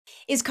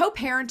Is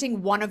co-parenting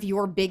one of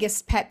your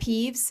biggest pet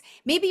peeves?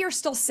 Maybe you're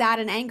still sad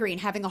and angry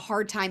and having a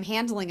hard time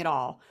handling it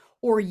all.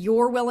 Or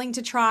you're willing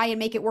to try and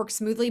make it work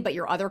smoothly, but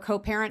your other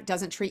co-parent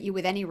doesn't treat you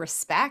with any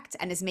respect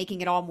and is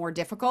making it all more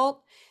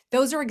difficult.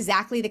 Those are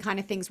exactly the kind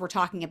of things we're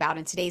talking about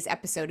in today's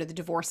episode of the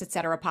Divorce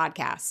Etc.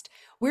 podcast.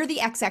 We're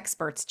the ex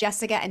experts,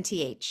 Jessica and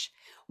TH.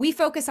 We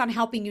focus on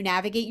helping you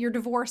navigate your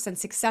divorce and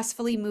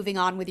successfully moving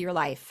on with your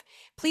life.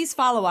 Please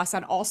follow us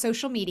on all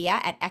social media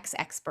at X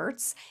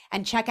Experts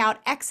and check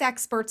out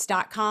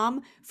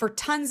xexperts.com for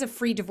tons of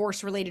free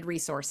divorce related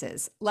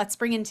resources. Let's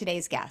bring in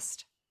today's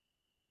guest.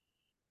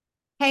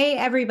 Hey,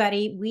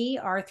 everybody. We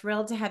are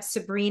thrilled to have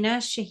Sabrina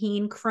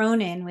Shaheen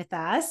Cronin with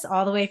us,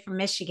 all the way from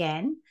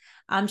Michigan.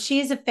 She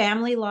is a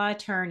family law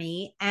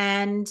attorney,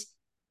 and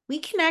we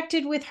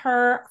connected with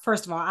her.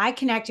 First of all, I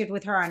connected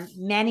with her on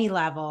many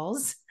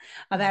levels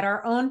about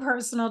our own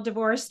personal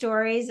divorce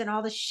stories and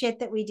all the shit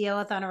that we deal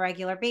with on a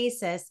regular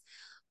basis.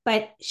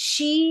 But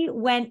she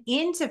went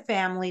into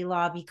family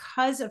law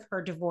because of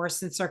her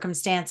divorce and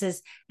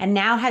circumstances, and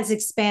now has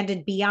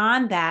expanded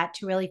beyond that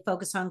to really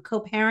focus on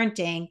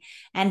co-parenting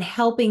and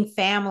helping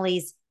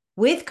families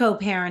with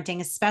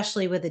co-parenting,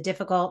 especially with a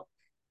difficult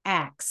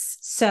ex.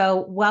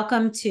 So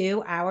welcome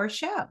to our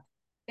show.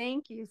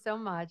 Thank you so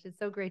much. It's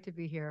so great to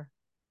be here.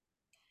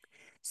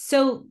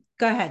 So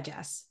go ahead,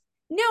 Jess.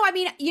 No, I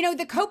mean,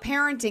 the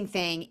co-parenting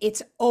thing,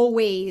 it's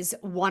always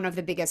one of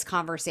the biggest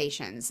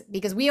conversations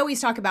because we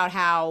always talk about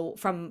how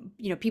from,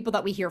 people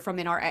that we hear from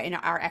in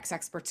our ex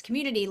experts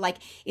community, like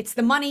it's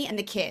the money and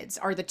the kids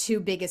are the two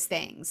biggest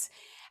things.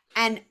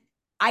 And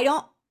I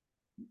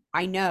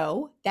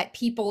know that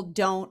people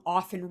don't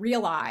often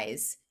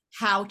realize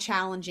how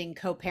challenging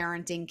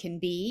co-parenting can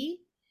be.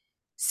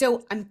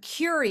 So I'm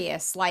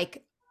curious,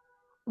 like,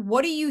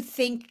 what do you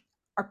think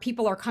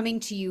people are coming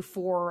to you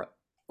for?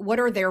 What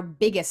are their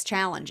biggest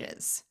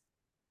challenges?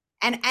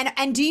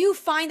 And do you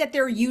find that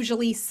they're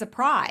usually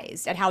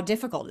surprised at how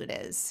difficult it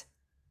is?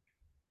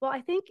 Well,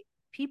 I think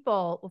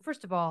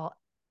first of all,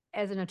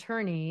 as an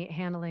attorney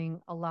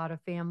handling a lot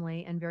of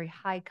family and very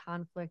high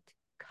conflict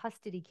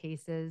custody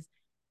cases,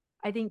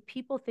 I think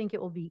people think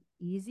it will be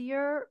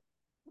easier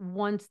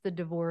once the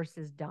divorce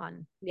is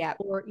done. Yeah.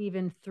 Or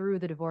even through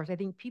the divorce. I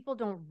think people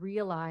don't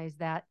realize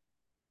that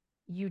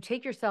you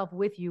take yourself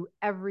with you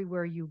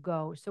everywhere you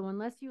go. So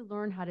unless you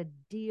learn how to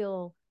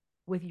deal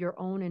with your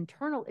own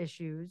internal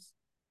issues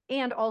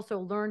and also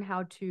learn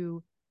how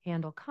to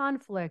handle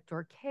conflict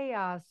or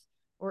chaos,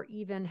 or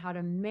even how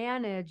to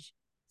manage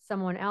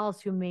someone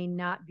else who may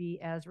not be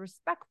as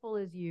respectful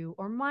as you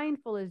or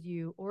mindful as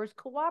you or as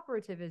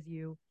cooperative as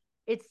you,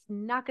 it's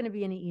not going to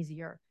be any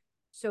easier.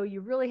 So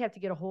you really have to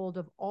get a hold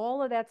of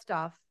all of that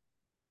stuff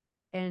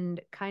and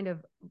kind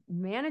of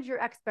manage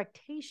your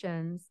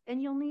expectations, and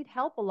you'll need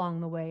help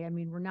along the way. I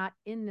mean, we're not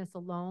in this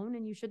alone,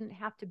 and you shouldn't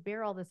have to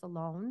bear all this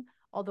alone,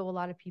 although a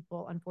lot of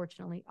people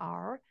unfortunately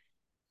are.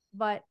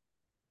 But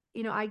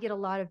I get a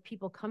lot of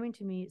people coming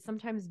to me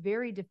sometimes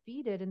very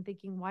defeated and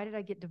thinking, why did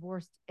I get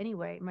divorced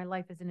anyway? My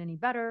life isn't any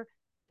better.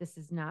 This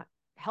is not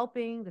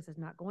helping. This is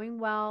not going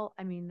well.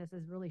 I mean, this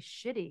is really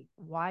shitty.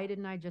 Why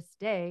didn't I just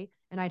stay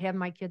and I'd have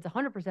my kids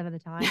 100% of the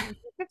time,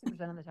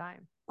 50% of the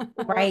time,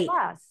 Right. or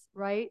less,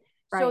 right?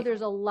 So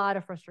there's a lot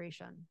of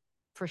frustration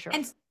for sure.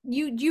 And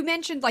you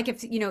mentioned, like,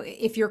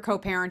 if you're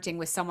co-parenting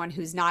with someone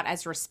who's not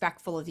as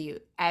respectful of you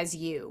as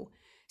you.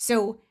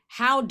 So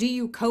how do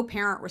you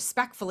co-parent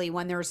respectfully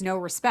when there's no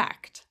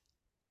respect?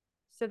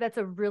 So that's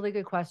a really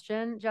good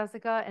question,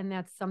 Jessica. And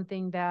that's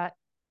something that,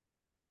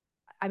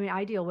 I mean,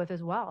 I deal with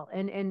as well.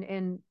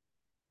 And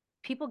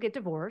people get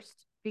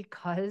divorced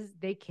because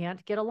they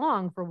can't get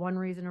along for one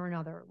reason or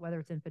another, whether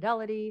it's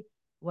infidelity,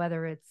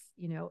 whether it's,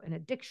 an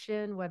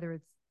addiction, whether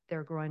it's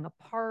they're growing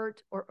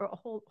apart, or a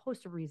whole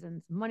host of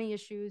reasons, money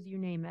issues, you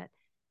name it.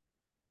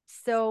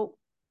 So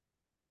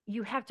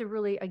you have to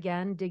really,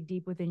 again, dig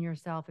deep within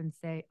yourself and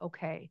say,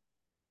 okay,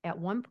 at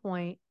one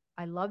point,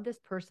 I love this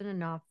person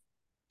enough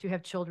to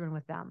have children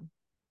with them.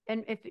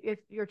 And if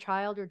your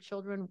child or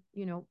children,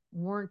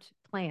 weren't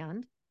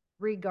planned,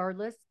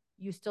 regardless,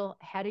 you still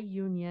had a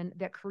union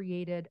that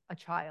created a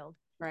child.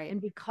 Right.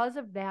 And because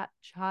of that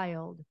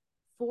child,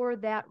 for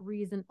that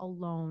reason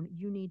alone,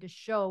 you need to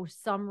show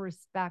some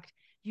respect.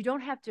 You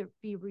don't have to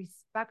be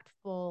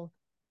respectful,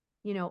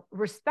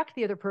 respect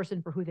the other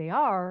person for who they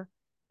are,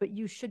 but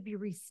you should be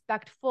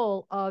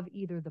respectful of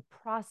either the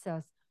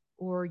process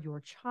or your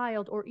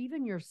child or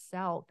even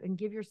yourself, and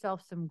give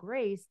yourself some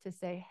grace to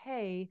say,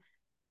 hey,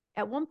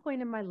 at one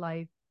point in my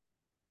life,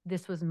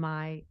 this was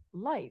my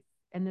life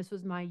and this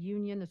was my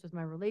union, this was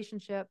my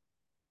relationship.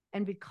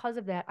 And because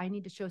of that, I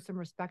need to show some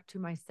respect to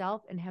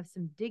myself and have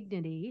some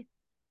dignity.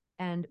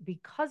 And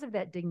because of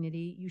that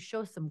dignity, you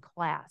show some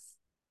class.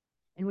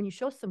 And when you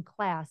show some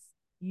class,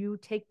 you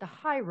take the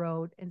high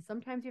road, and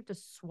sometimes you have to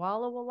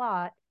swallow a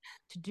lot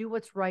to do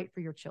what's right for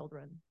your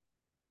children.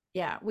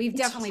 Yeah, we've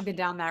definitely been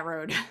down that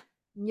road.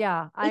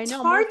 Yeah, I It's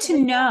know. hard to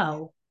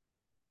know.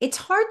 It's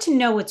hard to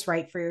know what's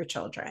right for your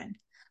children.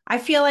 I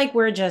feel like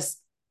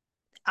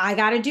I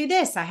got to do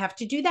this. I have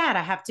to do that.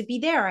 I have to be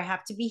there. I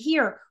have to be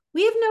here.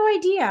 we have no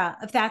idea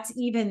if that's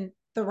even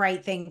the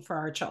right thing for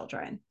our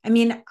children. I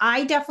mean,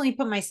 I definitely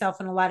put myself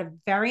in a lot of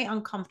very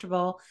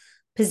uncomfortable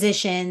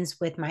positions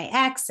with my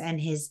ex and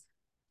his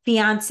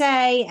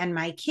fiance and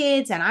my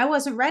kids, and I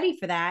wasn't ready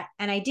for that.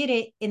 And I did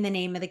it in the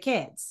name of the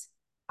kids.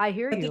 I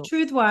hear But the you.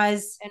 truth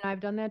was, And I've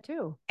done that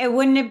too. it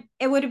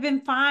would have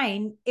been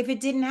fine if it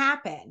didn't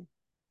happen.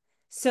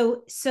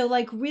 So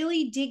like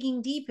really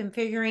digging deep and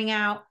figuring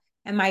out,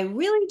 am I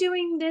really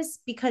doing this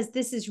because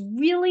this is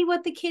really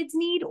what the kids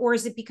need, or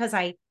is it because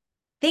I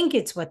think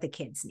it's what the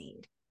kids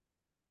need?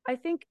 I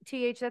think,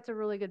 TH, that's a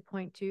really good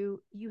point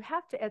too. You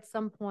have to, at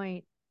some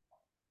point,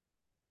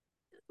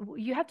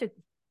 you have to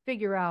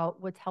figure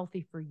out what's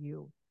healthy for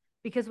you,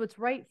 because what's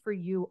right for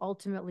you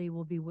ultimately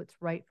will be what's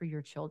right for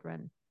your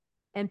children.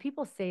 And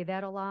people say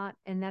that a lot,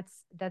 and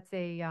that's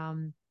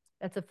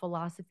a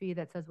philosophy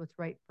that says what's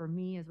right for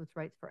me is what's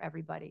right for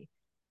everybody.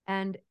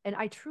 And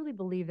I truly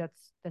believe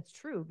that's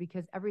true,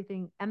 because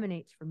everything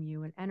emanates from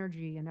you, and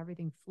energy and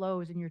everything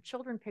flows, and your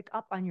children pick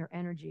up on your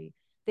energy.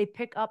 They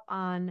pick up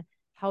on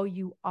how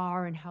you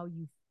are and how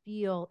you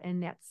feel,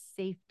 and that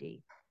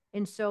safety.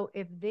 And so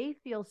if they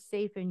feel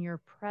safe in your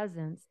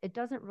presence, it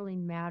doesn't really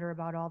matter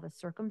about all the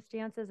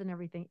circumstances and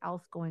everything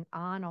else going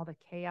on, all the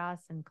chaos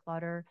and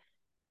clutter.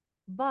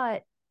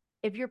 But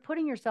if you're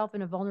putting yourself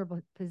in a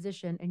vulnerable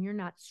position and you're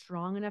not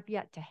strong enough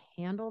yet to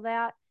handle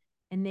that,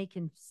 and they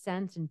can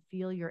sense and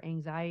feel your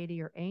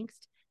anxiety or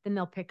angst, then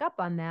they'll pick up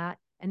on that,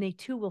 and they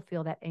too will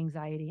feel that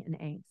anxiety and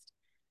angst.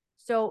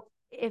 So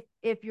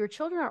if your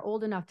children are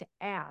old enough to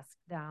ask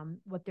them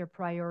what their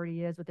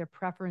priority is, what their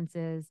preference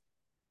is,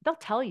 they'll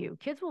tell you.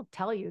 Kids will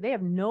tell you. They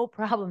have no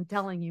problem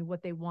telling you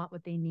what they want,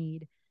 what they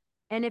need.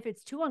 And if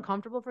it's too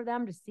uncomfortable for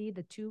them to see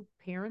the two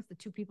parents, the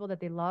two people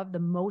that they love the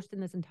most in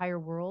this entire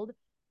world,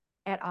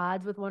 at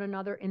odds with one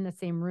another in the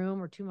same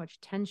room, or too much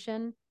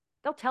tension,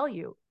 they'll tell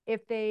you.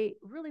 If they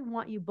really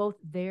want you both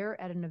there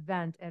at an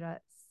event, at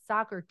a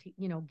soccer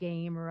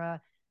game, or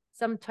a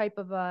some type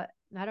of a,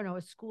 I don't know,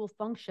 a school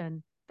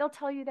function, they'll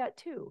tell you that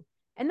too.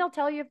 And they'll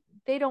tell you if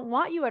they don't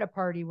want you at a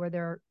party where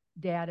their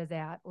dad is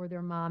at, or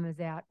their mom is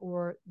at,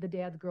 or the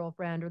dad's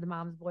girlfriend or the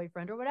mom's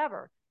boyfriend or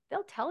whatever.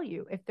 They'll tell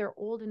you if they're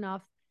old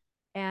enough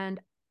and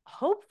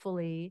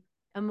hopefully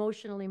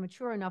emotionally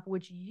mature enough,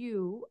 which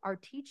you are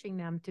teaching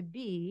them to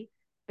be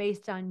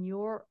based on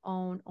your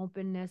own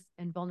openness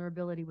and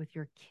vulnerability with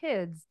your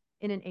kids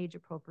in an age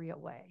appropriate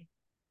way.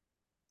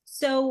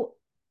 So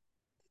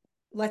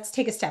let's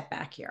take a step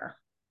back here.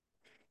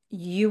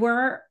 You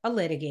were a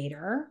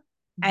litigator,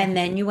 and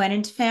then you went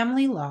into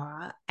family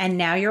law, and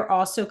now you're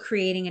also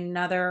creating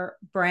another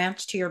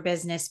branch to your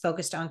business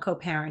focused on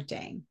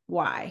co-parenting.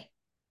 Why?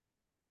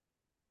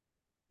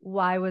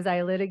 Why was I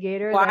a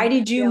litigator? Why Then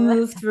did you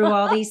move through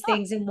all these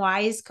things, and why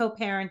is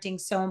co-parenting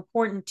so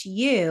important to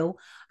you?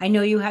 I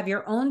know you have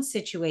your own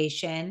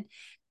situation,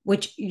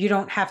 which you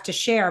don't have to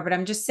share, but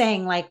I'm just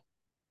saying, like,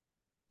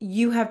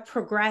 you have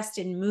progressed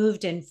and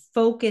moved and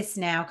focused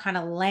now, kind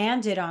of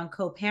landed on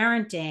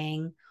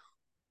co-parenting.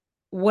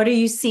 What are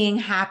you seeing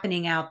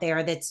happening out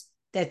there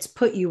that's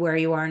put you where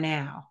you are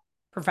now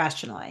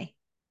professionally?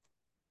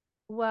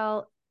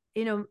 well,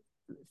 you know,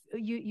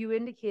 you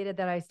indicated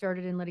that I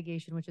started in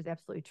litigation, which is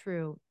absolutely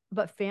true.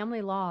 But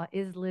family law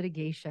is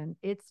litigation.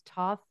 It's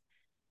tough.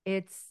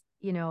 It's,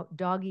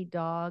 dog eat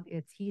dog.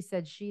 It's he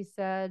said, she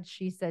said,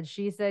 she said,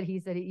 he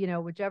said,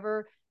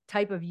 whichever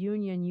type of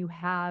union you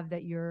have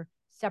that you're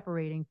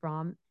separating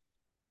from.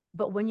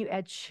 But when you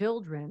add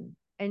children,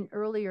 and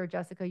earlier,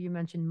 Jessica, you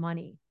mentioned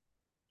money,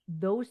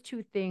 those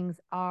two things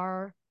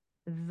are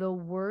the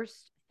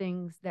worst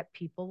things that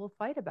people will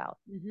fight about.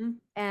 Mm-hmm.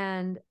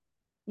 And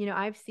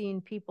I've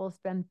seen people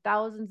spend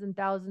thousands and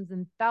thousands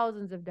and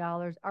thousands of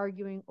dollars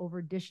arguing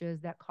over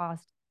dishes that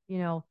cost,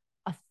 a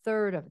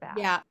third of that.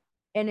 Yeah.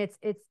 And it's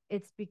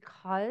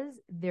because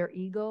their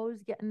egos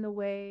get in the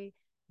way.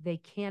 They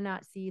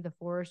cannot see the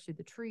forest through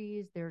the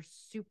trees. They're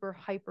super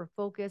hyper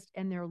focused,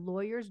 and their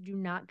lawyers do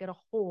not get a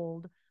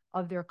hold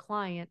of their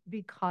client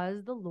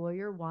because the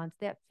lawyer wants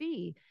that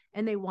fee,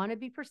 and they want to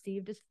be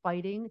perceived as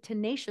fighting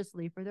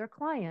tenaciously for their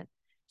client.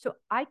 So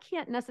I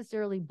can't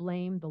necessarily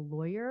blame the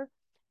lawyer,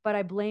 but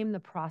I blame the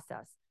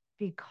process,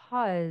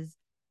 because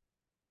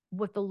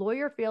what the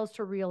lawyer fails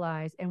to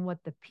realize, and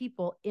what the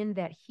people in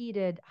that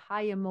heated,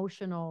 high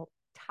emotional,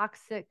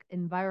 toxic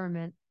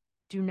environment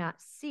do not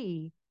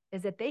see,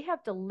 is that they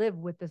have to live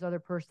with this other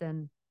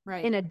person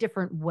Right. in a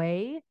different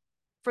way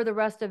for the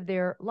rest of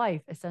their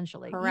life,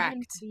 essentially, even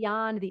Correct.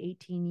 beyond the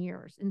 18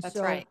 years. And That's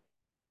so right.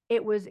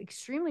 it was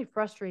extremely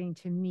frustrating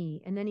to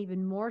me. And then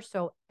even more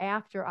so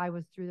after I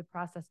was through the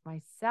process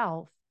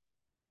myself,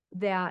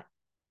 that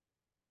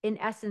in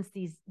essence,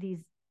 these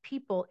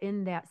people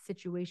in that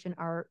situation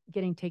are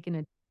getting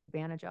taken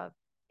advantage of.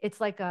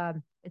 It's like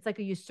a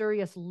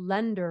usurious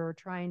lender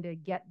trying to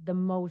get the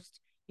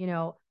most,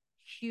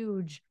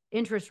 huge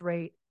interest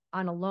rate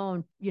on a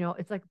loan.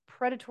 It's like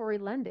predatory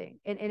lending.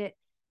 And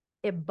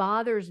it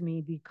bothers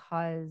me,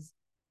 because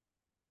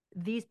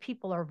these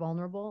people are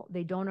vulnerable.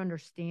 They don't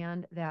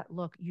understand that,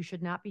 look, you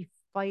should not be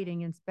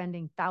fighting and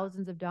spending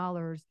thousands of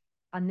dollars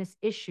on this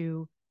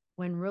issue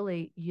when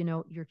really,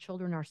 your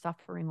children are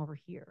suffering over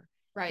here.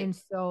 Right. And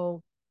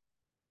so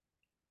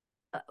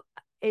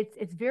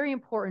it's very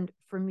important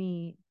for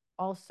me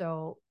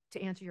also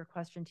to answer your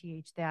question,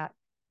 TH, that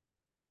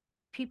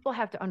people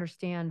have to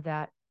understand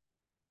that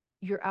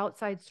your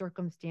outside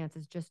circumstance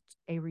is just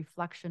a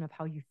reflection of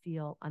how you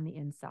feel on the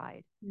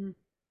inside. Mm.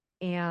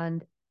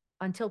 And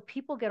until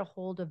people get a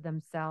hold of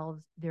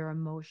themselves, their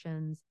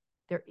emotions,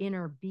 their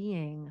inner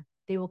being,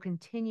 they will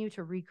continue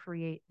to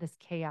recreate this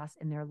chaos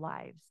in their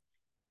lives.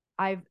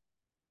 I've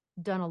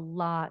done a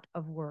lot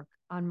of work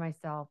on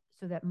myself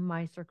so that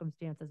my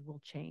circumstances will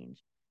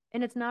change.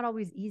 And it's not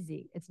always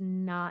easy. It's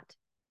not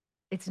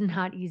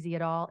easy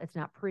at all. It's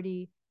not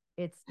pretty.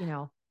 It's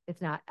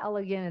not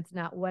elegant. It's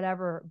not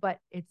whatever, but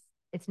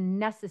it's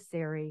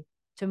necessary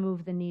to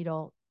move the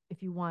needle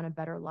if you want a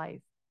better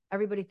life.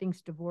 Everybody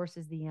thinks divorce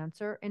is the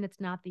answer, and it's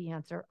not the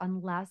answer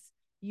unless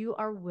you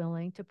are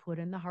willing to put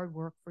in the hard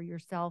work for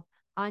yourself,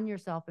 on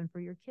yourself, and for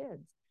your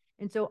kids.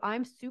 And so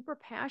I'm super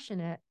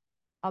passionate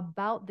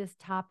about this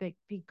topic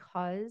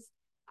because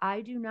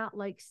I do not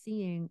like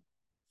seeing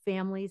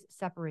families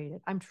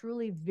separated. I'm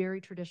truly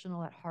very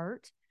traditional at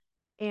heart.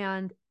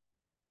 And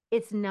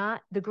it's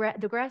not the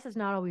grass is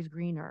not always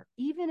greener,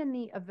 even in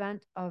the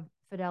event of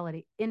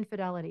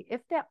infidelity.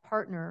 If that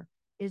partner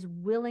is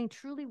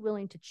truly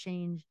willing to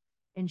change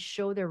and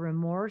show their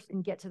remorse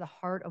and get to the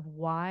heart of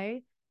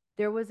why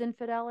there was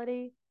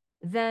infidelity,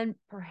 then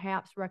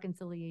perhaps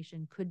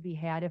reconciliation could be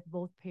had if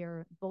both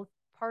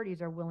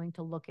parties are willing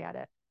to look at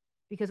it.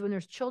 Because when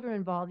there's children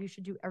involved, you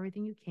should do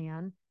everything you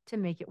can to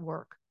make it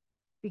work,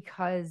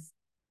 because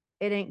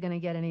it ain't going to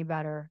get any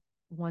better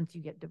once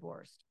you get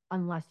divorced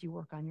unless you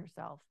work on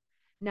yourself.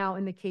 Now,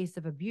 in the case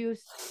of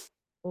abuse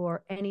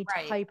or any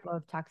Right. type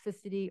of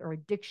toxicity or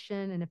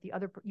addiction, and if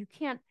you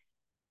can't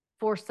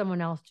force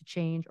someone else to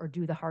change or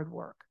do the hard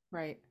work.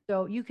 Right.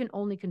 So you can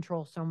only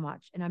control so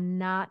much. And I'm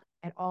not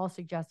at all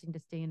suggesting to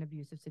stay in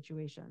abusive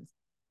situations.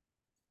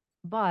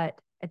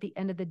 But at the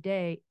end of the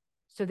day,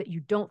 so that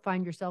you don't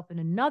find yourself in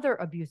another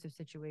abusive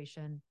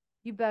situation,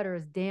 you better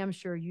as damn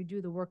sure you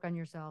do the work on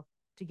yourself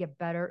to get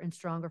better and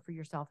stronger for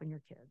yourself and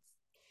your kids.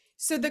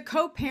 So the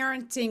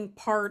co-parenting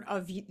part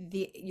of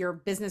your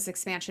business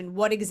expansion,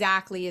 what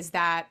exactly is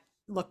that?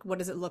 What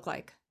does it look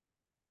like?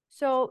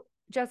 So,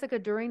 Jessica,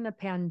 during the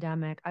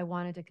pandemic, I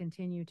wanted to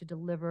continue to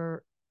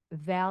deliver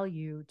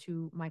value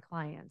to my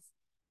clients.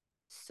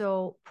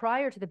 So,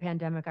 prior to the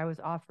pandemic, I was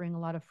offering a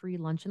lot of free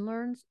lunch and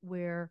learns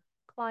where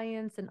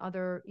clients and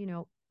other,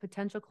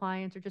 potential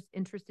clients or just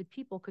interested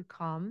people could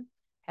come,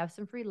 have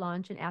some free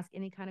lunch, and ask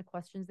any kind of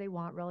questions they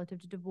want relative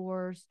to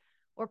divorce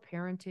or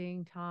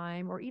parenting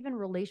time or even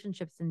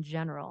relationships in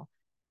general.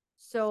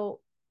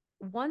 So,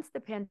 once the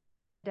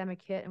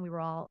pandemic hit and we were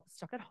all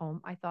stuck at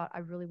home, I thought I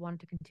really wanted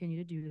to continue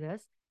to do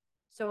this.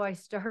 So I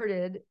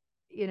started,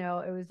 it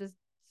was just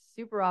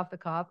super off the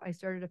cuff. I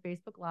started a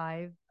Facebook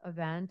Live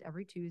event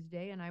every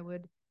Tuesday, and I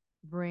would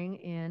bring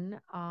in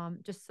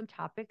just some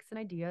topics and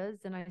ideas.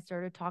 And I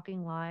started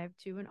talking live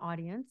to an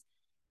audience.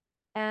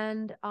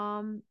 And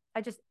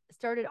I just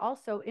started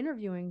also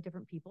interviewing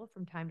different people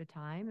from time to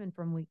time and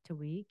from week to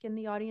week, and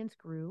the audience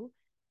grew.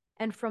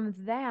 And from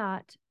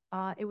that,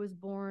 it was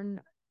born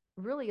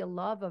really a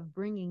love of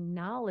bringing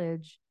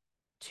knowledge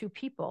to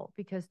people,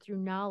 because through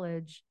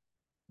knowledge,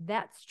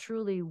 that's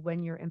truly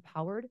when you're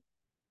empowered.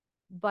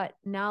 But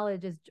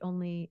knowledge is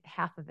only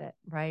half of it,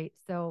 right?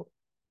 So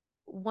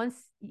once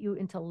you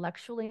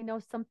intellectually know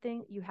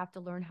something, you have to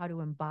learn how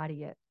to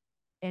embody it.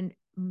 And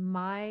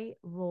my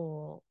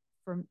role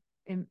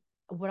in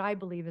what I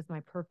believe is my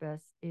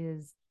purpose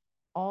is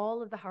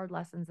all of the hard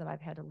lessons that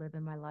I've had to live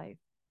in my life.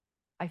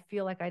 I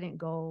feel like I didn't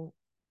go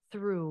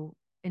through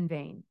in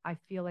vain. I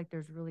feel like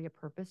there's really a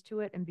purpose to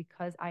it. And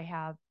because I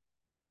have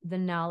the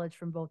knowledge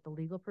from both the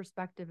legal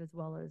perspective as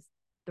well as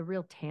the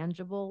real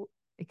tangible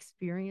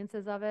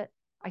experiences of it,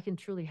 I can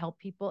truly help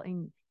people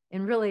and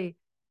really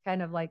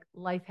kind of like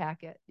life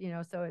hack it,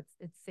 so it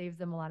saves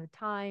them a lot of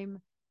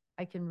time.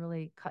 I can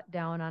really cut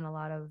down on a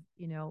lot of,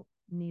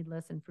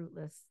 needless and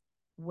fruitless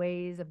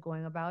ways of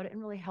going about it and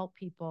really help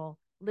people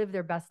live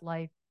their best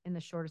life in the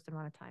shortest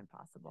amount of time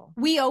possible.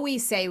 We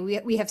always say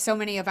we have so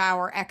many of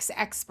our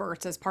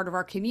experts as part of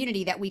our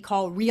community that we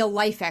call real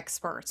life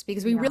experts,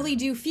 because we really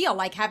do feel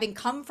like having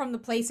come from the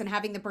place and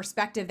having the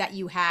perspective that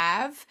you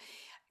have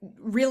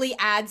really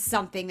adds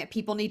something that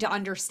people need to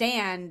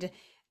understand.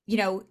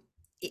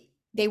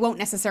 They won't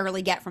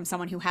necessarily get from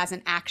someone who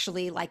hasn't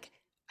actually like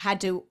had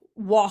to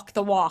walk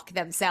the walk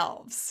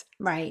themselves.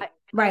 Right.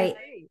 Right.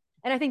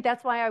 And I think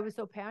that's why I was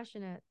so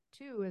passionate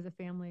too as a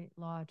family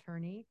law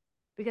attorney,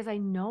 because I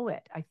know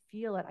it. I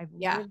feel it.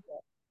 Lived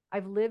it.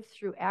 I've lived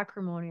through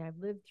acrimony. I've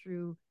lived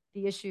through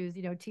the issues,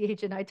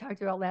 TH and I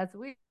talked about last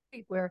week,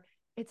 where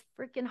it's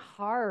freaking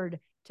hard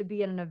to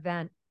be at an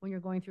event when you're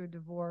going through a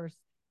divorce,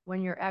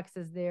 when your ex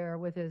is there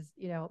with his,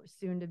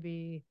 soon to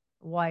be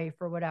wife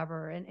or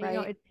whatever. And,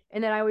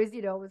 and then I always,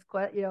 was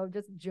quite,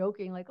 just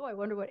joking like, oh, I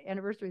wonder what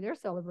anniversary they're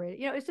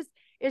celebrating.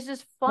 It's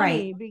just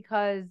funny, right?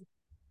 Because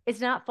it's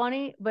not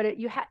funny, but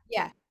you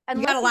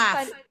gotta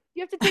laugh.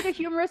 you have to take a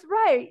humorous,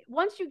 right.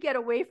 Once you get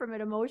away from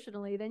it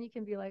emotionally, then you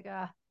can be like,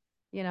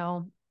 you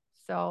know,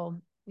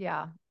 so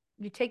yeah,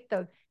 you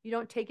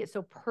don't take it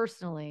so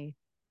personally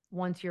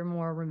once you're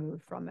more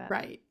removed from it.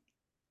 Right.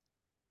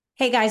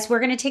 Hey guys, we're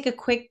going to take a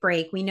quick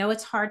break. We know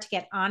it's hard to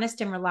get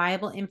honest and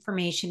reliable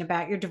information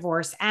about your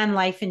divorce and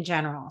life in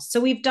general. So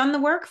we've done the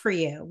work for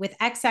you with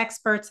ex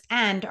experts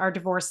and our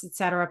Divorce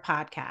Etc.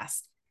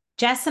 podcast.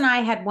 Jess and I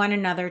had one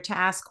another to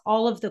ask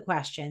all of the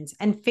questions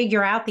and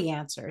figure out the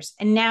answers.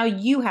 And now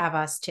you have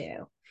us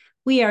too.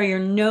 We are your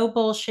no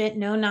bullshit,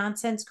 no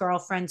nonsense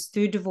girlfriends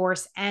through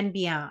divorce and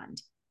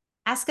beyond.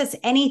 Ask us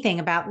anything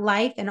about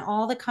life and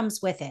all that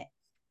comes with it.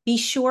 Be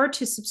sure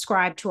to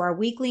subscribe to our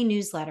weekly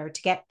newsletter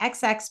to get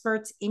ex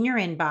experts in your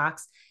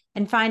inbox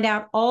and find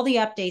out all the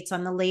updates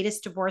on the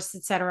latest Divorce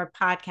Etc.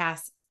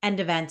 podcasts and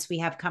events we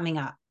have coming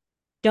up.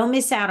 Don't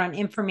miss out on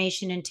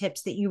information and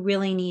tips that you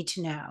really need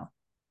to know.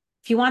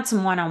 If you want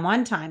some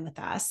one-on-one time with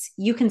us,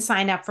 you can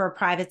sign up for a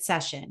private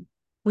session.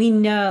 We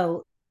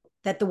know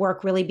that the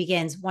work really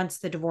begins once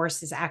the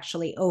divorce is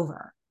actually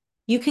over.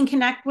 You can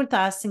connect with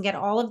us and get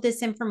all of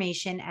this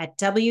information at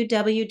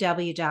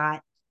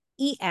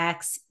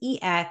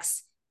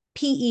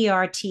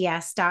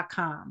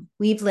www.experts.com.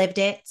 We've lived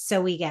it,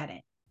 so we get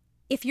it.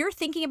 If you're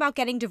thinking about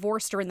getting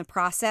divorced or in the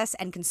process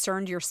and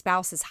concerned your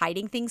spouse is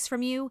hiding things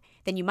from you,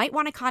 then you might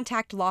want to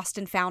contact Lost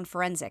and Found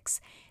Forensics.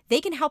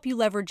 They can help you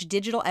leverage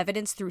digital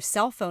evidence through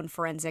cell phone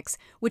forensics,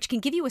 which can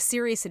give you a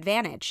serious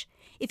advantage.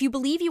 If you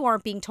believe you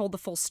aren't being told the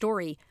full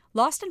story,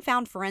 Lost and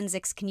Found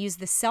Forensics can use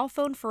the cell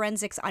phone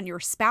forensics on your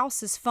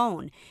spouse's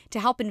phone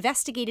to help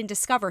investigate and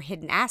discover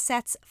hidden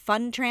assets,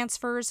 fund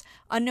transfers,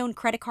 unknown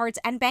credit cards,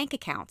 and bank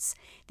accounts.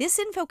 This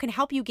info can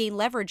help you gain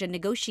leverage and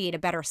negotiate a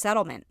better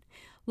settlement.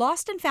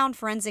 Lost and Found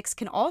Forensics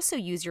can also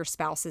use your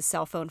spouse's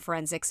cell phone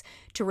forensics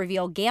to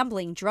reveal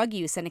gambling, drug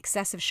use, and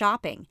excessive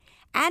shopping,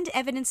 and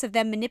evidence of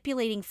them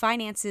manipulating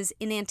finances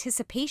in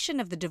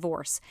anticipation of the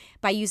divorce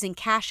by using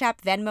Cash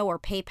App, Venmo, or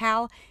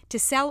PayPal to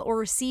sell or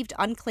receive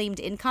unclaimed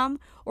income,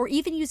 or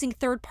even using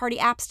third-party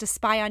apps to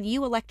spy on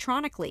you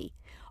electronically.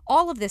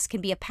 All of this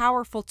can be a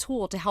powerful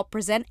tool to help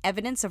present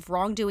evidence of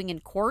wrongdoing in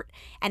court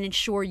and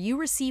ensure you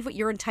receive what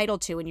you're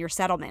entitled to in your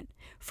settlement.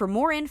 For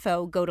more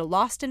info, go to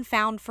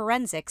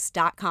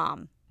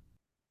lostandfoundforensics.com.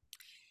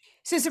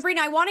 So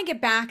Sabrina, I want to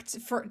get back to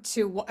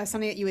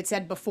something that you had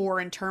said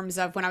before in terms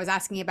of when I was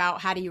asking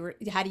about how do you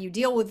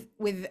deal with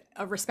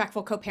a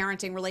respectful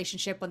co-parenting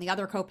relationship when the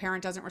other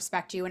co-parent doesn't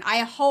respect you. And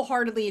I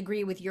wholeheartedly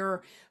agree with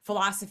your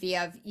philosophy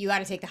of you got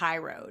to take the high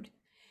road.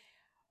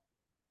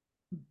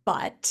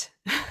 But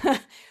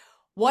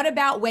what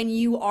about when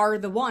you are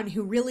the one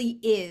who really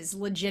is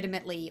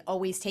legitimately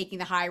always taking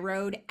the high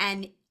road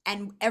and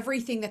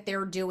everything that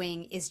they're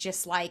doing is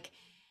just like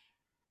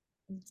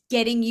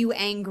getting you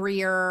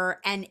angrier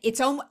and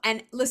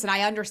and listen,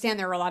 I understand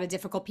there are a lot of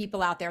difficult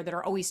people out there that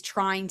are always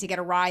trying to get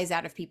a rise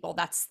out of people.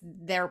 That's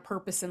their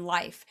purpose in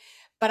life.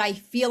 But I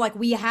feel like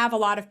we have a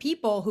lot of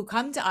people who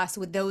come to us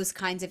with those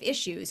kinds of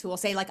issues who will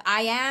say like,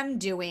 I am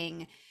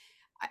doing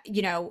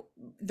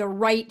the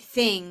right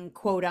thing,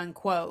 quote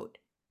unquote,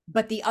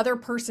 but the other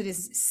person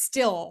is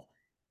still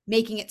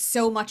making it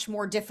so much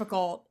more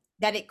difficult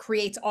that it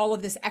creates all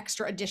of this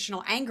extra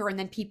additional anger. And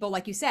then people,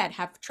 like you said,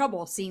 have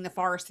trouble seeing the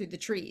forest through the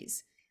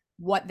trees.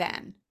 What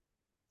then?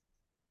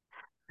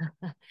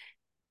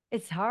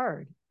 It's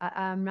hard.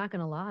 I'm not going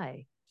to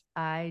lie.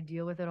 I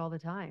deal with it all the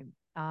time.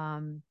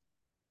 And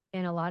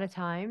a lot of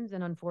times,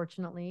 and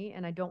unfortunately,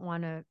 and I don't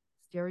want to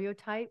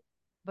stereotype,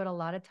 but a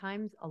lot of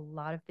times, a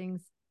lot of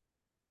things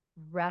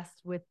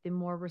rest with the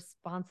more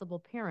responsible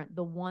parent.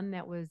 The one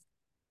that was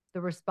the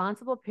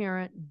responsible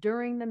parent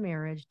during the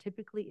marriage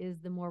typically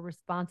is the more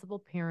responsible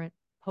parent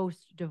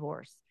post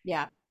divorce.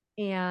 Yeah.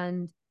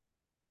 And,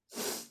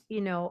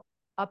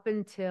 up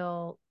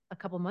until a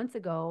couple months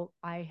ago,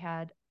 I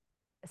had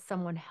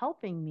someone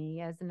helping me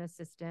as an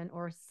assistant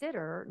or a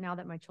sitter. Now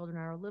that my children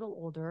are a little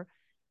older,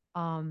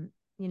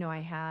 I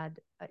had,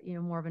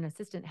 more of an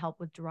assistant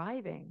help with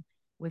driving,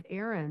 with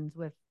errands,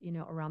 with,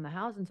 around the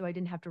house. And so I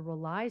didn't have to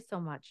rely so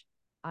much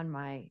on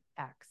my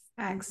ex.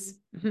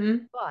 Mm-hmm.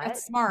 But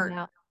That's smart.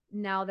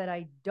 now that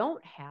I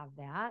don't have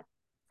that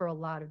for a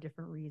lot of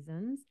different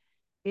reasons,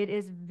 it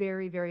is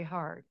very, very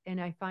hard. And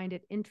I find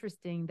it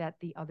interesting that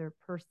the other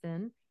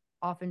person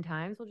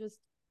oftentimes will just,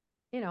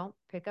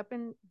 pick up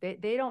and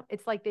they don't,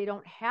 it's like they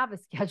don't have a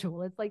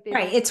schedule. It's like they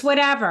Right. don't, It's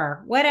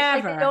whatever. it's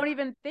like they don't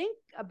even think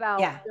about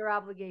Yeah. their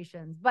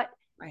obligations. But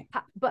Right.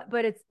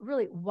 but it's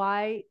really,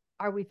 why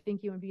are we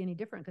thinking it would be any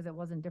different? Because it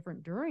wasn't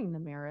different during the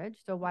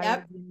marriage. So why would Yep.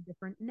 it be any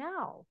different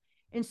now?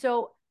 And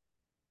so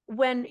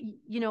when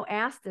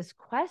asked this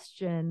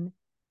question,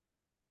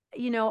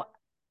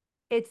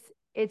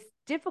 it's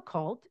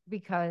difficult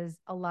because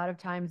a lot of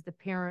times the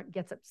parent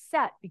gets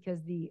upset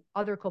because the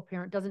other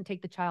co-parent doesn't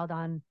take the child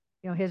on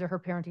his or her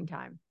parenting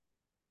time.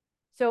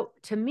 So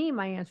to me,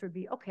 my answer would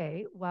be,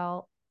 okay,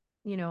 well,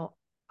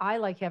 I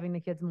like having the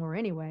kids more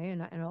anyway,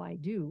 and I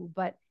do,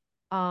 but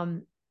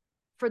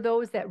for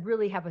those that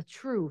really have a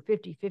true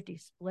 50-50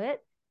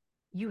 split,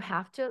 you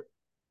have to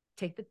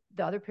take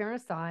the other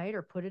parent aside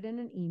or put it in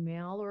an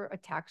email or a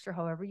text or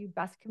however you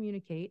best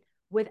communicate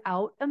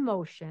without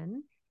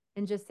emotion,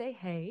 and just say,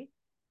 hey,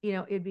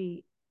 it'd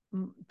be,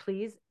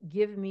 please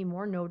give me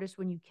more notice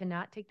when you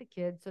cannot take the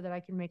kids so that I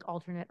can make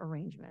alternate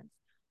arrangements.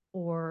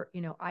 Or,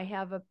 I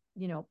have a,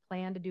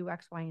 plan to do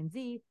X, Y, and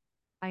Z.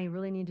 I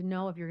really need to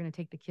know if you're going to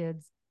take the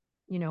kids,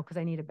 because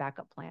I need a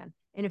backup plan.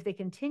 And if they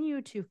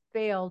continue to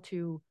fail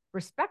to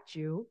respect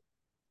you,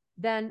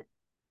 then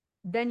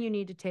you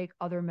need to take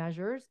other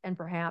measures and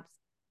perhaps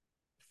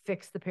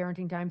fix the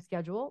parenting time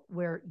schedule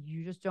where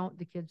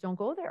the kids don't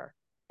go there.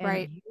 And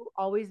Right. you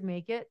always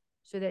make it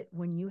so that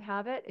when you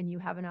have it and you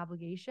have an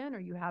obligation or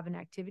you have an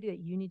activity that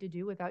you need to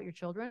do without your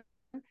children,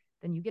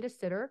 then you get a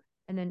sitter.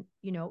 And then,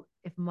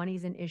 if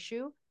money's an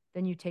issue,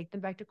 then you take them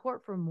back to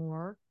court for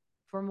more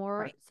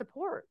Right.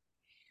 support.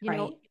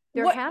 Right.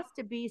 There What has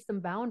to be some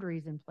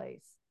boundaries in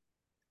place.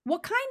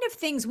 What kind of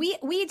things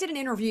we did an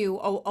interview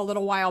a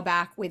little while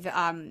back with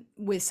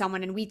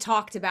someone, and we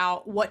talked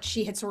about what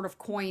she had sort of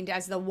coined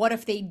as the what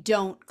if they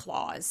don't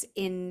clause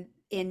in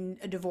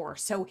a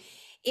divorce. So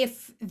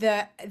if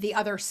the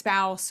other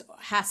spouse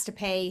has to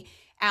pay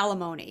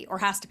alimony or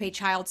has to pay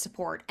child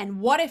support, and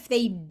what if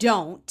they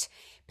don't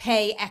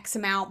pay X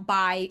amount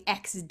by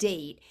X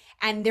date,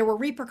 and there were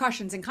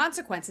repercussions and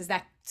consequences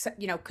that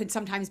could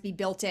sometimes be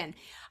built in.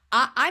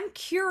 I'm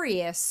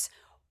curious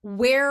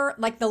where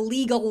like the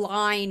legal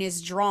line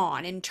is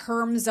drawn in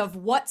terms of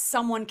what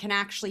someone can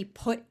actually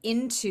put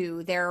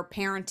into their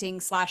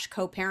parenting slash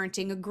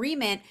co-parenting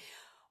agreement.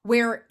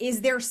 Where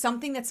is there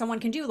something that someone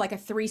can do, like a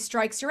 3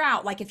 strikes you're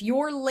out? Like if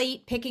you're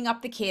late picking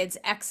up the kids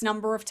X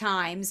number of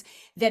times,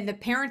 then the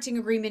parenting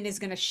agreement is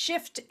going to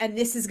shift and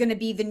this is going to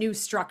be the new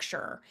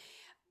structure.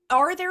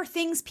 Are there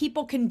things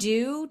people can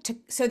do to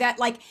so that,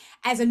 like,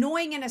 as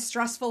annoying and as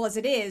stressful as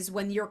it is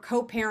when your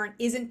co-parent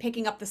isn't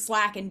picking up the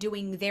slack and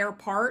doing their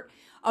part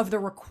of the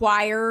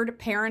required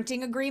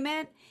parenting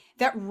agreement,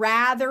 that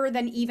rather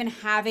than even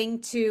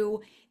having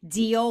to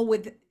deal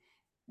with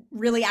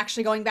really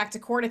actually going back to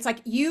court, it's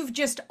like you've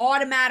just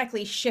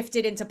automatically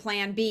shifted into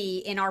plan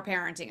B in our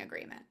parenting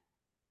agreement?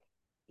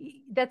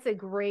 That's a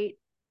great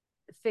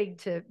thing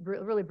to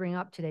really bring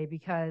up today,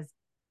 because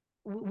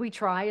we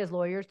try as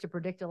lawyers to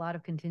predict a lot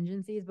of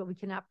contingencies, but we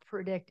cannot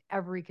predict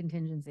every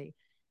contingency.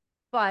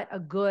 But a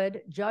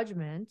good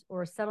judgment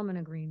or a settlement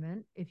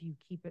agreement, if you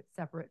keep it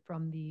separate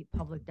from the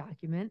public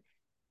document,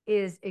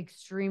 is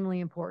extremely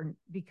important,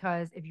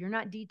 because if you're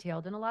not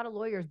detailed, and a lot of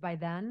lawyers by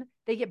then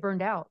they get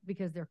burned out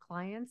because their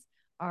clients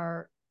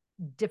are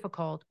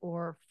difficult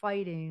or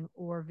fighting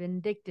or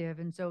vindictive.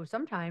 And so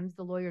sometimes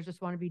the lawyers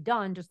just want to be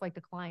done just like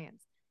the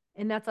clients.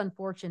 And that's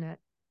unfortunate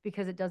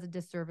because it does a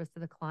disservice to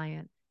the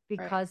client, Right.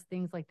 because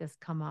things like this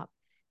come up.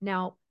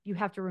 Now, you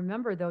have to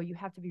remember, though, you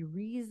have to be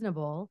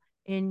reasonable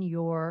in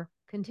your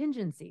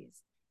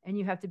contingencies, and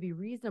you have to be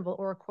reasonable,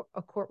 or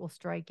a court will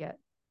strike it.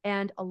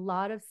 And a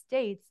lot of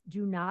states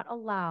do not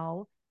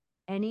allow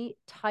any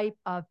type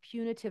of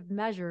punitive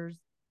measures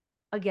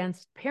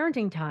against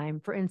parenting time.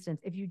 For instance,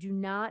 if you do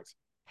not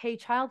pay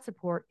child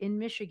support in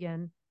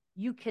Michigan,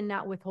 you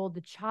cannot withhold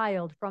the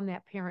child from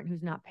that parent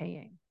who's not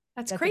paying.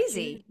 That's That's a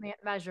crazy. huge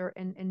measure,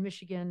 and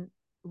Michigan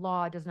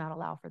law does not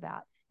allow for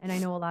that. And I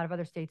know a lot of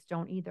other states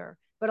don't either.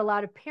 But a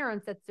lot of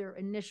parents, that's their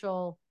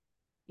initial,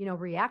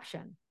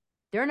 reaction.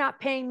 They're not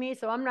paying me,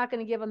 so I'm not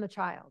going to give them the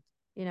child.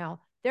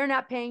 They're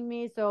not paying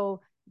me,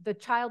 so the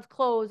child's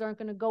clothes aren't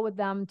going to go with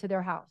them to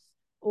their house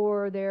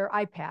or their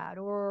iPad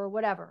or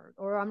whatever.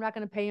 Or I'm not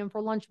going to pay them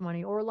for lunch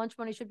money, or lunch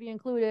money should be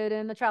included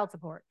in the child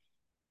support.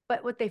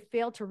 But what they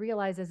fail to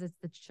realize is it's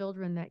the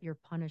children that you're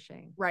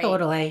punishing. Right.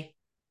 Totally.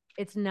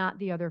 It's not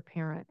the other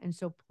parent. And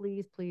so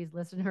please,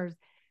 listeners,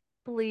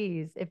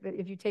 please,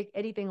 if you take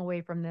anything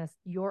away from this,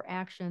 your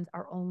actions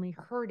are only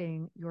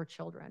hurting your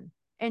children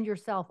and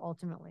yourself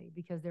ultimately,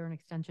 because they're an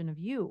extension of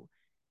you.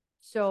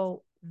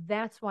 So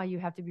that's why you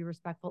have to be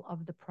respectful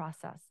of the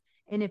process.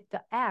 And if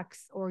the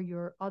ex or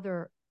your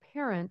other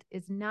parent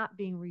is not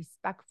being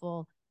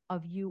respectful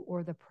of you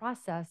or the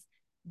process,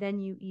 then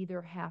you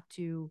either have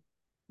to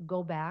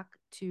go back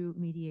to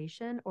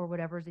mediation or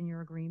whatever's in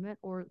your agreement,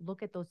 or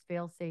look at those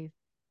fail-safe,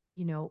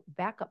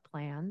 backup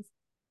plans,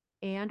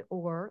 and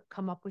or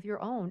come up with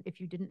your own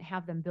if you didn't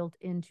have them built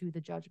into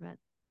the judgment.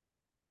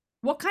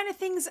 What kind of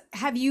things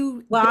have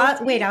you Well,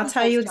 built wait, I'll into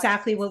tell those you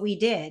exactly judgments? what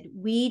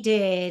we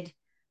did.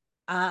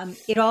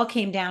 It all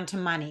came down to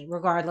money,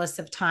 regardless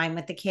of time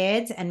with the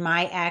kids. And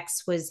my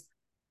ex was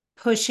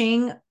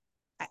pushing,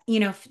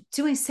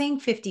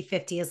 saying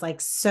 50-50 is like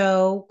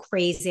so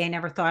crazy. I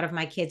never thought of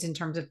my kids in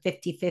terms of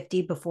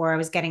 50-50 before I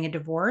was getting a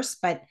divorce,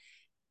 but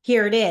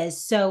here it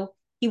is. So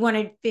he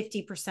wanted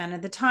 50%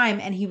 of the time,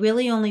 and he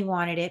really only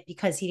wanted it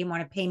because he didn't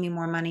want to pay me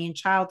more money in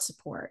child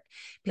support,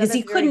 So because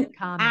he that's very couldn't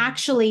common.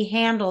 actually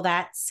handle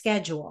that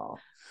schedule.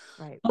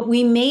 Right. But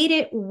we made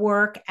it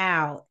work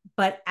out.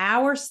 But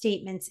our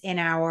statements in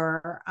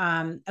our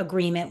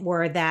agreement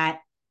were that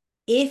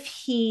if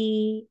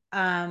he,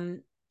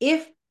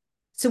 if,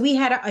 so we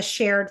had a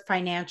shared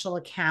financial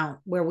account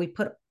where we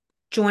put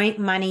joint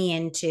money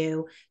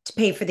into to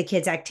pay for the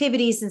kids'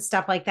 activities and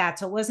stuff like that.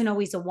 So it wasn't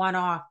always a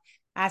one-off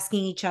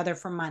asking each other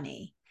for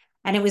money.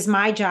 And it was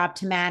my job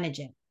to manage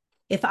it.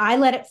 If I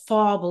let it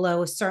fall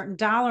below a certain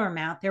dollar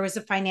amount, there was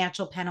a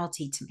financial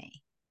penalty to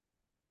me.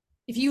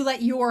 If you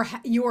let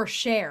your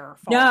share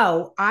fall.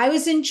 No, I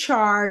was in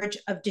charge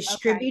of Okay.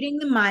 distributing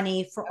the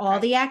money for all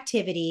Okay. the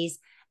activities.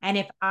 And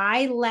if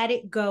I let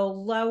it go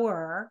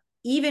lower,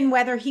 even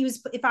whether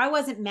if I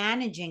wasn't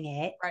managing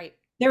it, Right.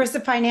 there was a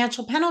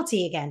financial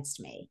penalty against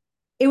me.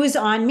 It was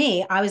on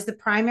me. I was the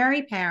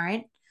primary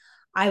parent.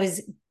 I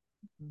was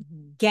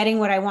getting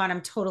what I want.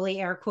 I'm totally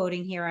air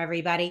quoting here,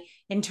 everybody,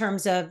 in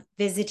terms of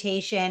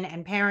visitation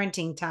and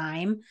parenting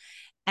time.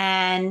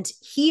 And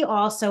he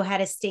also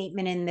had a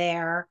statement in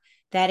there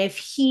that if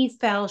he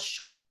fell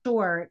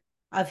short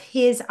of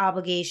his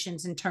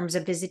obligations in terms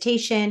of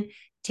visitation,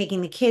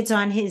 taking the kids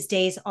on his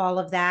days, all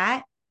of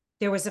that,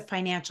 there was a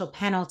financial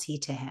penalty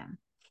to him.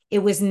 It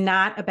was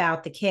not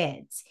about the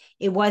kids.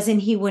 It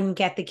wasn't he wouldn't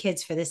get the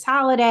kids for this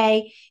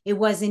holiday. It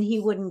wasn't he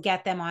wouldn't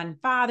get them on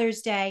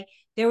Father's Day.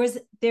 There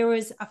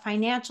was a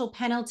financial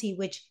penalty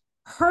which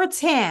hurts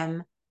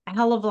him a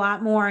hell of a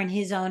lot more in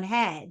his own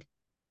head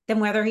than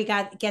whether he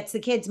gets the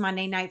kids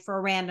Monday night for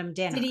a random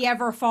dinner. Did he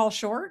ever fall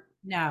short?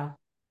 No.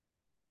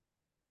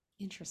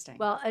 Interesting.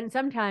 Well, and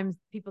sometimes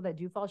people that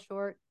do fall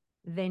short,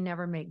 they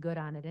never make good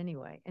on it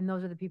anyway. And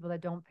those are the people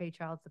that don't pay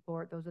child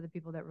support. Those are the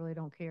people that really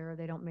don't care.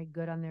 They don't make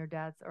good on their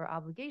debts or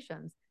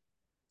obligations.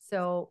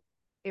 So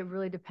it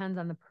really depends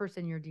on the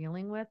person you're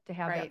dealing with to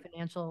have Right. that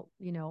financial,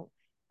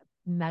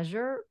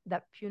 measure,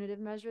 that punitive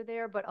measure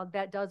there. But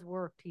that does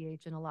work,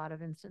 TH, in a lot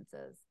of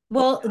instances.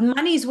 Well,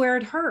 money's where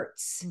it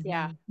hurts.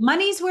 Yeah.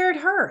 Money's where it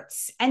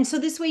hurts. And so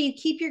this way you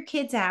keep your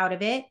kids out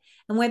of it.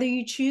 And whether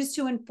you choose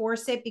to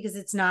enforce it because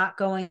it's not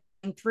going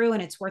through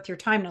and it's worth your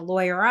time to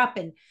lawyer up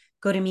and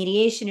go to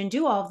mediation and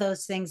do all of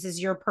those things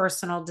is your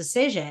personal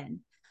decision.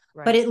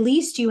 Right. But at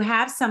least you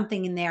have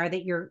something in there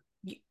that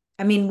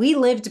we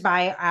lived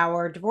by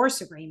our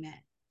divorce agreement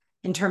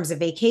in terms of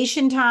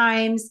vacation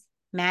times,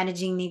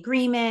 managing the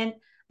agreement.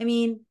 I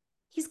mean,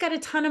 he's got a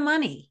ton of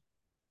money.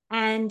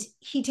 And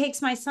he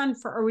takes my son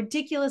for a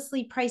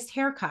ridiculously priced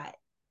haircut.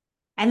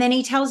 And then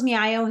he tells me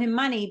I owe him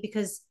money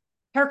because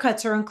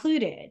haircuts are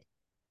included,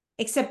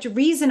 except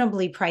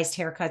reasonably priced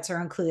haircuts are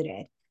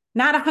included,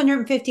 not a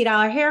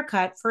 $150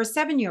 haircut for a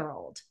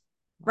 7-year-old.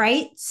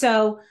 Right.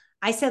 So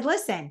I said,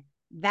 listen,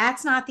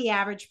 that's not the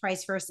average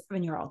price for a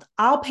 7-year-old.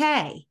 I'll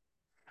pay.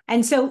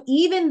 And so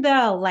even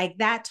though like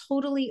that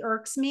totally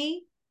irks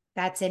me,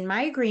 that's in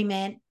my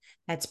agreement.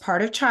 That's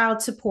part of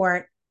child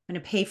support. I'm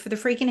going to pay for the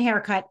freaking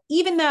haircut,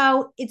 even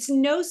though it's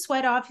no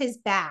sweat off his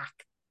back.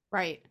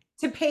 Right.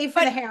 To pay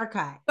for the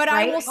haircut. But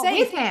right? I will say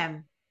with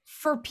him.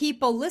 For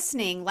people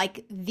listening,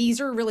 like these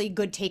are really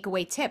good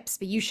takeaway tips,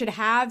 but you should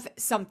have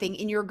something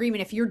in your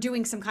agreement. If you're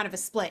doing some kind of a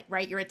split,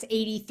 right? It's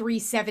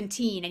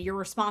 83-17 and you're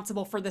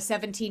responsible for the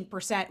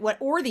 17%,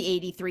 or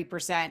the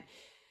 83%.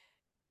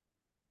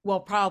 Well,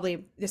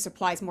 probably this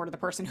applies more to the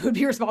person who would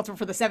be responsible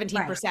for the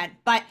 17%. Right.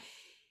 But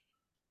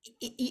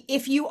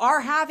if you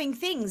are having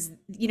things,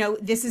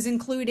 this is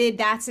included,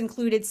 that's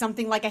included,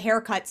 something like a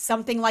haircut,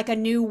 something like a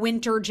new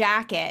winter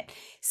jacket,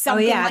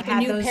 something like a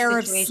new pair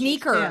of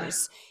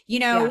sneakers,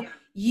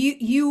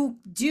 you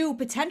do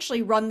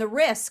potentially run the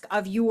risk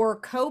of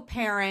your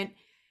co-parent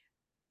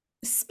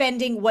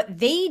spending what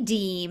they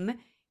deem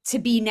to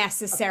be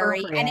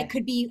necessary. And it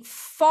could be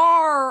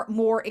far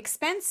more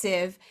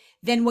expensive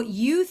than what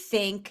you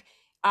think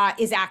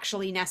is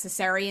actually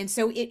necessary. And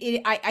so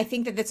I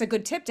think that that's a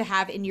good tip to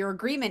have in your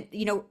agreement,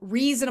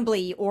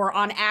 reasonably or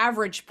on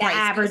average price. The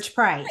average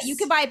price. You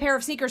can buy a pair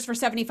of sneakers for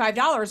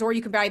 $75 or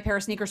you can buy a pair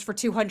of sneakers for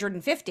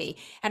 $250.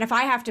 And if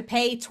I have to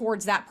pay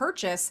towards that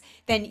purchase,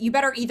 then you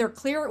better either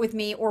clear it with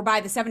me or buy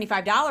the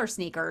 $75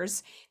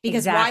 sneakers,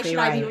 because why should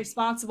I be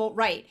responsible?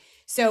 Right.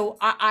 So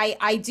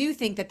I do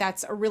think that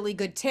that's a really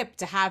good tip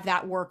to have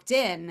that worked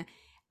in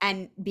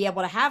and be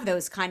able to have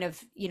those kind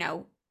of,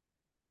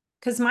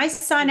 because my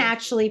son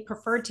actually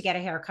preferred to get a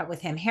haircut with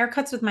him.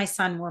 Haircuts with my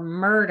son were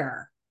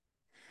murder.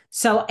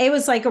 So it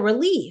was like a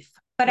relief.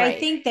 But I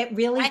think that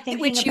really thinking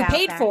which you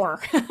paid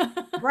for.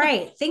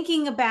 Right.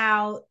 Thinking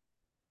about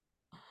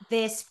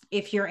this,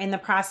 if you're in the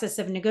process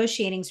of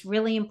negotiating, is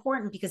really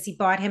important, because he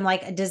bought him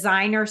like a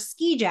designer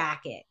ski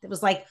jacket that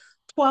was like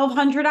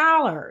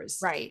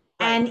 $1,200. Right.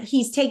 And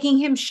he's taking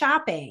him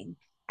shopping.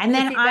 And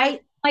then I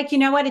like, you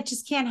know what? It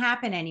just can't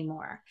happen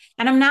anymore.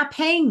 And I'm not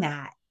paying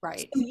that.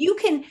 Right. So you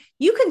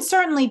can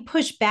certainly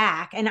push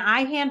back. And I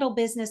handle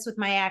business with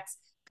my ex,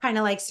 kind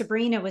of like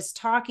Sabrina was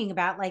talking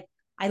about. Like,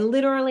 I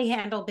literally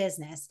handle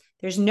business.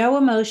 There's no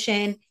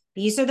emotion.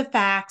 These are the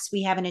facts.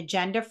 We have an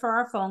agenda for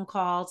our phone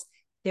calls.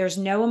 There's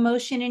no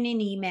emotion in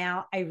an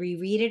email. I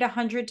reread it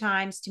 100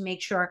 times to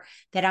make sure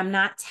that I'm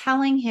not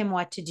telling him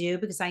what to do,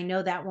 because I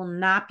know that will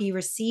not be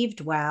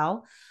received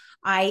well.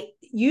 I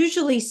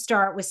usually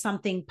start with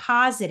something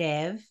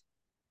positive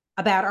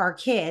about our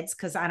kids,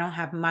 because I don't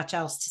have much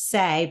else to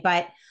say,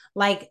 but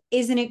like,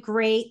 isn't it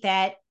great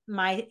that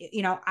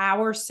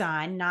our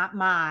son, not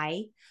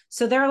my.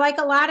 So there are like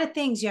a lot of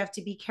things you have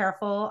to be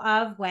careful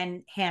of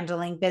when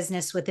handling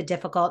business with a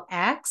difficult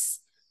ex.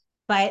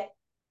 But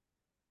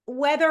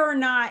whether or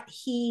not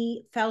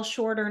he fell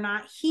short or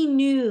not, he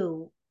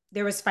knew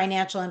there was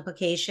financial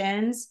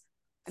implications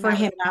And for that was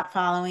him not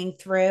following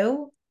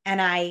through.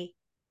 And I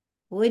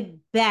would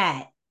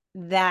bet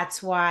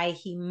that's why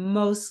he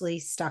mostly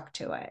stuck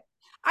to it.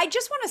 I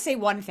just want to say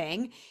one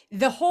thing.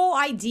 The whole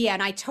idea,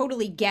 and I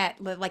totally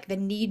get like the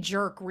knee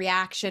jerk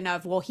reaction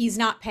of, well, he's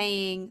not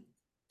paying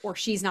or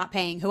she's not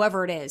paying,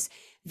 whoever it is,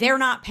 they're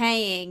not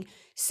paying.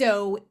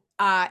 So,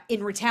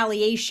 in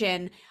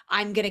retaliation,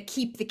 I'm going to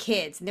keep the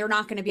kids and they're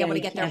not going to be Yeah, able to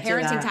you get their can't do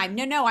parenting that. time.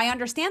 No, I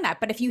understand that.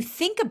 But if you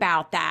think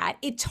about that,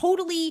 it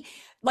totally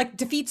like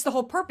defeats the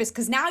whole purpose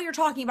because now you're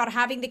talking about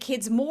having the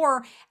kids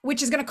more,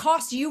 which is going to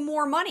cost you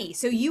more money.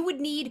 So you would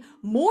need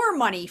more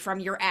money from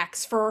your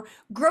ex for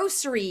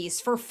groceries,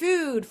 for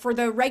food, for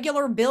the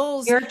regular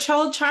bills Your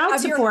child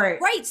of your support.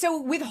 right.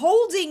 So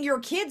withholding your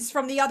kids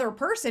from the other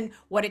person,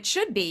 what it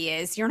should be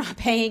is you're not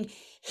paying.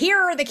 Here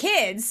are the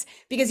kids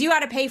because you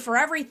got to pay for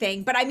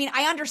everything. But I mean,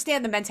 I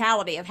understand the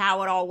mentality of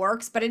how it all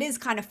works, but it is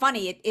kind of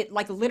funny. It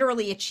like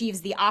literally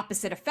achieves the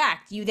opposite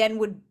effect. You then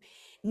would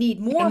need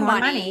Pay more more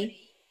money. money,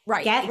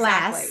 Right, get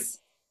exactly. less.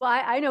 Well,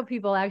 I know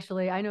people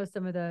actually, I know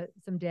some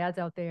dads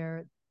out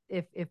there,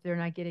 if they're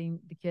not getting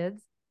the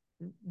kids,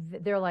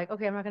 they're like,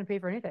 okay, I'm not going to pay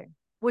for anything,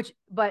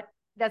 but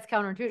that's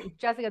counterintuitive.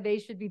 Jessica, they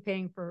should be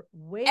paying for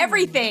way more,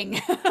 Everything.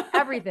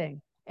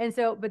 everything. And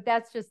so, but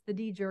that's just the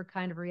knee jerk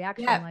kind of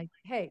reaction. Yeah, Like,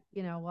 hey,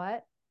 you know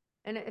what?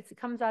 And it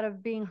comes out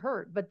of being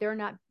hurt, but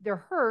they're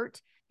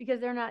hurt because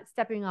they're not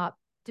stepping up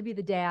to be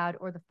the dad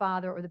or the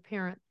father or the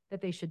parent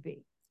that they should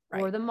be, or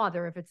right. the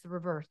mother if it's the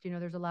reversed.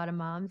 There's a lot of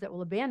moms that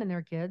will abandon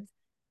their kids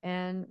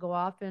and go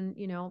off and,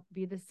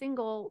 be the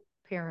single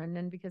parent,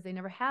 and because they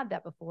never had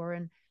that before.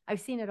 And I've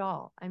seen it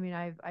all. I mean,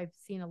 I've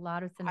seen a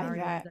lot of I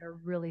scenarios bet. that are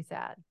really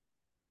sad,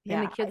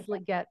 and the Yeah, kids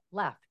get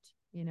left.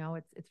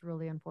 It's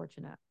really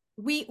unfortunate.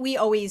 we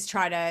always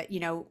try to,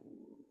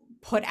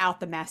 put out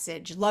the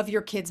message, love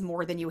your kids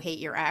more than you hate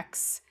your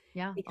ex,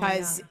 Yeah. Oh yeah.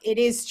 because it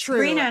is true.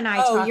 Sabrina Like, and I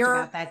oh, talked you're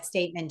about that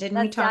statement. Didn't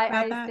we That's talk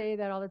about I that? say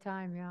that all the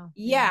time. Yeah.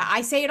 yeah,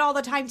 I say it all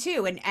the time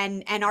too.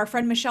 And our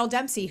friend Michelle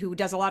Dempsey, who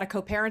does a lot of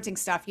co-parenting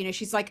stuff,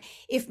 she's like,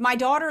 if my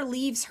daughter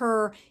leaves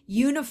her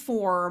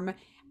uniform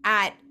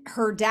at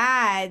her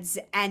dad's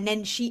and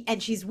then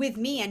she's with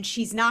me and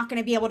she's not going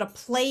to be able to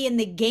play in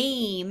the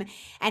game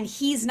and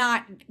he's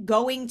not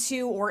going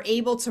to or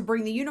able to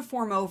bring the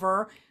uniform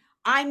over,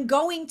 I'm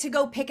going to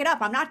go pick it up.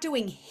 I'm not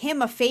doing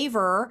him a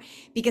favor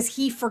because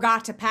he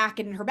forgot to pack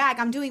it in her bag.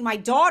 I'm doing my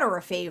daughter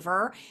a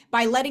favor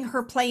by letting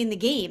her play in the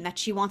game that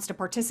she wants to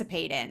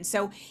participate in.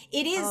 So Oh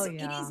it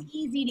yeah. is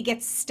easy to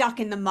get stuck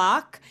in the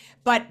muck,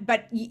 but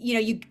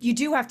you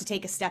do have to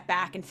take a step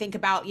back and think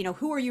about,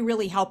 who are you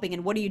really helping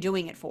and what are you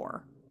doing it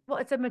for? Well,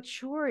 it's a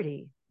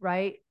maturity,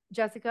 right,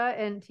 Jessica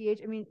and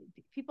TH? I mean,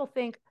 people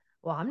think,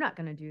 well, I'm not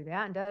going to do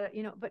that,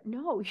 and but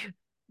no,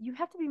 you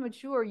have to be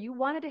mature. You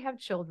wanted to have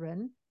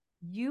children,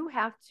 you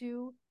have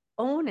to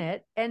own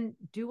it and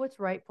do what's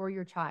right for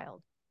your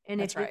child. And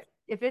That's right.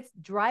 if it's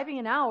driving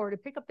an hour to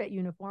pick up that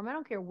uniform, I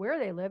don't care where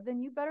they live, then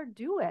you better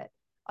do it.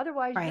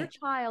 Otherwise, your Right.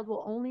 child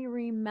will only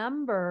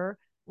remember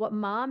what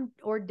mom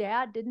or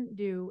dad didn't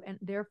do, and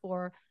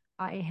therefore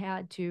I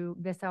had to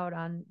miss out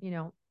on,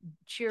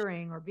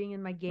 cheering or being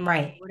in my game or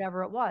Right.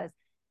 whatever it was.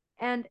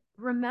 And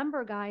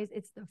remember, guys,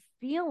 it's the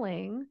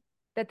feeling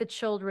that the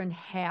children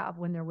have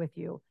when they're with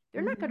you.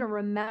 They're not going to Mhm.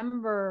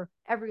 remember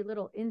every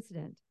little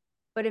incident.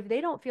 But if they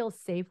don't feel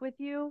safe with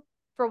you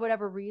for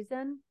whatever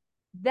reason,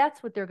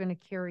 that's what they're going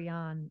to carry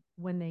on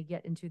when they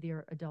get into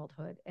their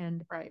adulthood.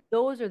 And Right.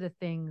 those are the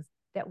things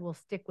that will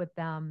stick with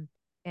them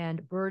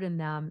and burden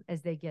them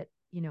as they get,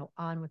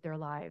 on with their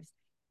lives.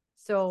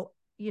 So,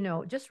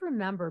 just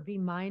remember, be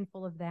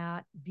mindful of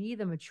that, be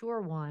the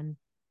mature one,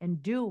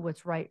 and do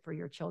what's right for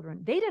your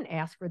children. They didn't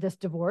ask for this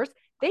divorce.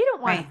 They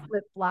don't want to Right.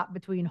 flip flop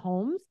between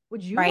homes.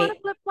 Would you want to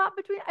Right. flip flop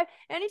between?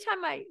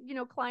 Anytime my,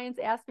 clients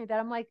ask me that,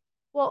 I'm like,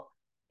 well,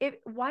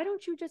 why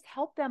don't you just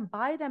help them,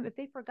 buy them? If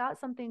they forgot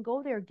something,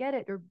 go there, get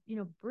it, or,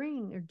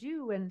 bring or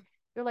do. And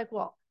they're like,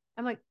 well,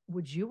 I'm like,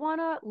 would you want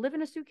to live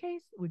in a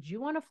suitcase? Would you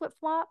want to flip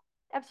flop?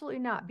 Absolutely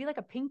not. Be like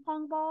a ping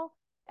pong ball?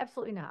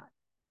 Absolutely not.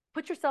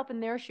 Put yourself in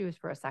their shoes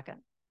for a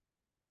second.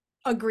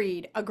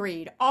 Agreed.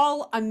 Agreed.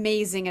 All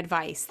amazing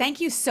advice. Thank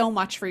you so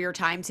much for your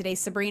time today,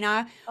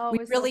 Sabrina. Oh, We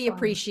it was so really fun.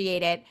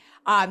 appreciate it.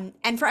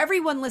 And for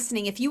everyone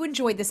listening, if you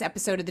enjoyed this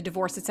episode of the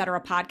Divorce Etc.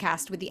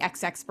 podcast with the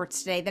ex experts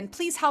today, then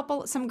please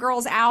help some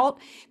girls out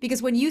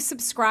because when you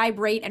subscribe,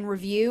 rate, and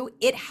review,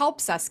 it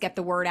helps us get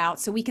the word out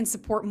so we can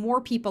support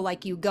more people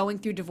like you going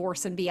through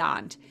divorce and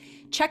beyond.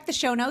 Check the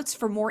show notes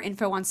for more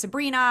info on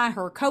Sabrina,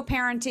 her co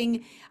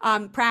parenting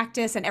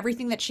practice, and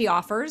everything that she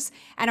offers.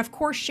 And of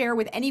course, share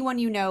with anyone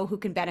you know who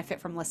can benefit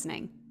from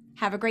listening.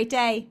 Have a great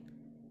day.